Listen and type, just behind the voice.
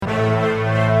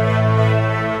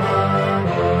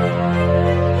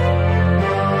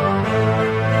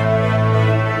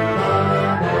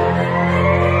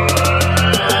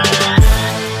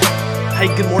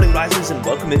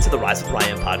welcome into the Rise with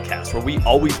Ryan podcast, where we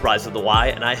always rise with the why,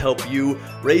 and I help you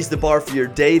raise the bar for your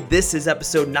day. This is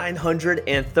episode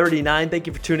 939. Thank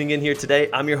you for tuning in here today.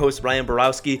 I'm your host, Ryan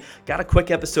Borowski. Got a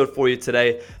quick episode for you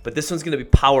today, but this one's going to be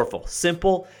powerful,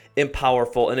 simple and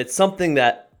powerful, and it's something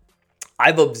that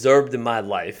I've observed in my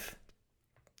life,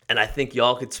 and I think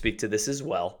y'all could speak to this as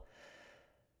well.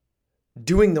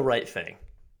 Doing the right thing.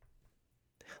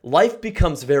 Life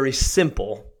becomes very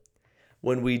simple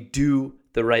when we do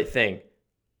the right thing.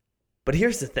 But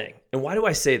here's the thing, and why do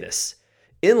I say this?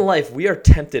 In life, we are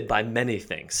tempted by many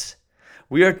things.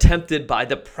 We are tempted by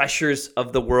the pressures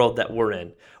of the world that we're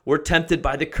in. We're tempted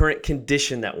by the current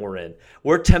condition that we're in.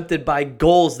 We're tempted by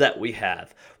goals that we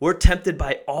have. We're tempted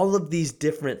by all of these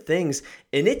different things,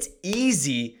 and it's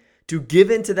easy to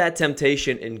give into that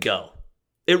temptation and go.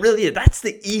 It really is. That's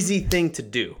the easy thing to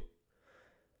do.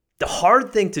 The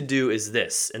hard thing to do is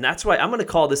this, and that's why I'm going to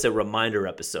call this a reminder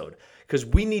episode, because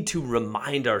we need to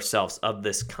remind ourselves of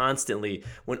this constantly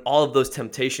when all of those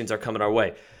temptations are coming our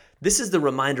way. This is the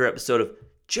reminder episode of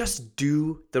just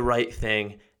do the right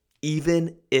thing,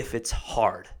 even if it's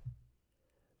hard.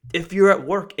 If you're at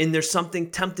work and there's something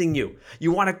tempting you,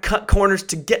 you want to cut corners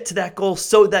to get to that goal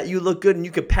so that you look good and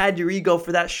you can pad your ego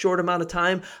for that short amount of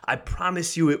time, I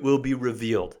promise you it will be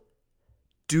revealed.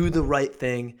 Do the right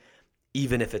thing,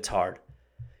 even if it's hard.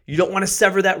 You don't want to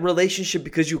sever that relationship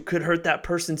because you could hurt that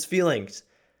person's feelings.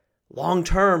 Long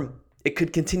term, it will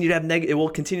continue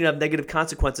to have negative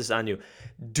consequences on you.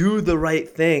 Do the right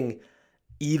thing,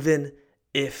 even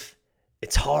if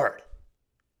it's hard.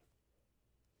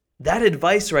 That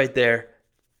advice right there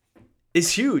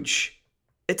is huge.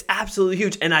 It's absolutely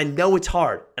huge. And I know it's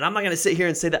hard. And I'm not going to sit here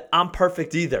and say that I'm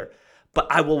perfect either.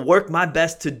 But I will work my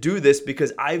best to do this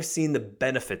because I've seen the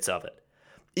benefits of it.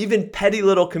 Even petty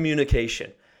little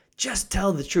communication. Just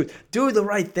tell the truth. Do the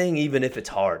right thing even if it's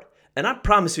hard. And I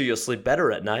promise you'll sleep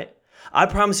better at night. I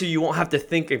promise you won't have to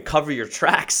think and cover your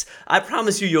tracks. I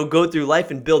promise you'll go through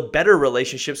life and build better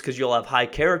relationships because you'll have high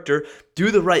character. Do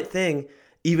the right thing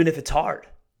even if it's hard.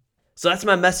 So that's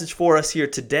my message for us here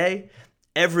today,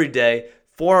 every day,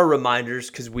 for our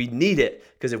reminders, because we need it.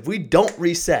 Because if we don't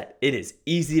reset, it is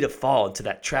easy to fall into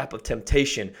that trap of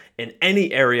temptation in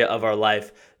any area of our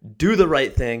life. Do the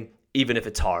right thing, even if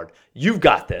it's hard. You've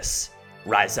got this.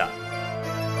 Rise up.